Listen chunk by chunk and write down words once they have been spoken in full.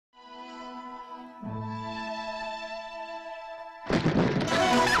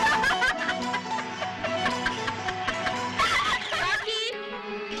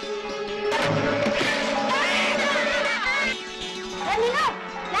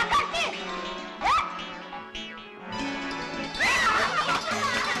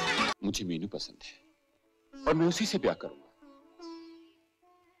मुझे मीनू पसंद है और मैं उसी से ब्याह करूंगा।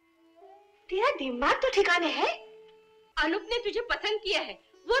 तेरा दिमाग तो ठिकाने है? अनूप ने तुझे पसंद किया है,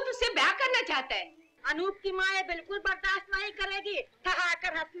 वो तुझसे ब्याह करना चाहता है। अनूप की माँ ये बिल्कुल बर्दाश्त नहीं करेगी।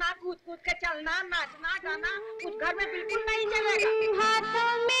 ठहाकर हंसना, कूद कूद के चलना, नाचना गाना उस घर में बिल्कुल नहीं चलेगा।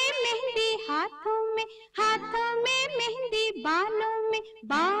 हाथों में मेहंदी, हाथों में मेहंदी, बालों में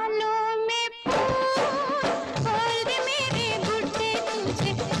फूल, बोल दे मेरे गुड्डे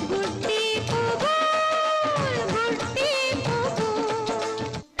तुझे, गुड्डी कबूल, गुड्डी कबूल।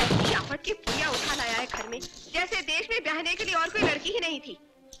 शाफत की पुड़िया उठा लाया है घर में, जैसे देश में ब्याहने के लिए और कोई लड़की ही नहीं थी।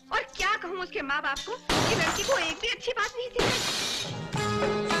 और क्या कहूँ उसके माँ बाप को कि लड़की को एक भी अच्छी बात नहीं थी।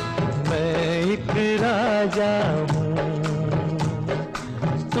 मैं एक राजा हूँ,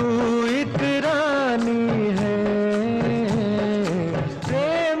 तू एक रानी है,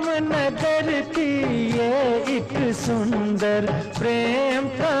 प्रेम नगर की ये एक सुंदर प्रेम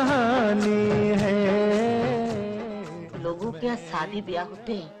कहानी है। लोगों के यहाँ शादी ब्याह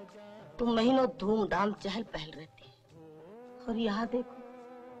होते हैं तो महीनों धूमधाम चहल पहल रहती है, और यहाँ देखो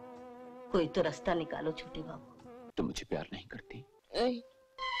कोई तो रास्ता निकालो छोटे बाबू। तुम मुझे प्यार नहीं करती?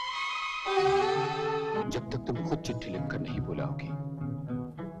 जब तक तुम खुद चिट्ठी लिखकर नहीं बुलाओगी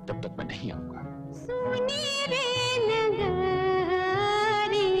तब तक मैं नहीं आऊंगा। सुनी रे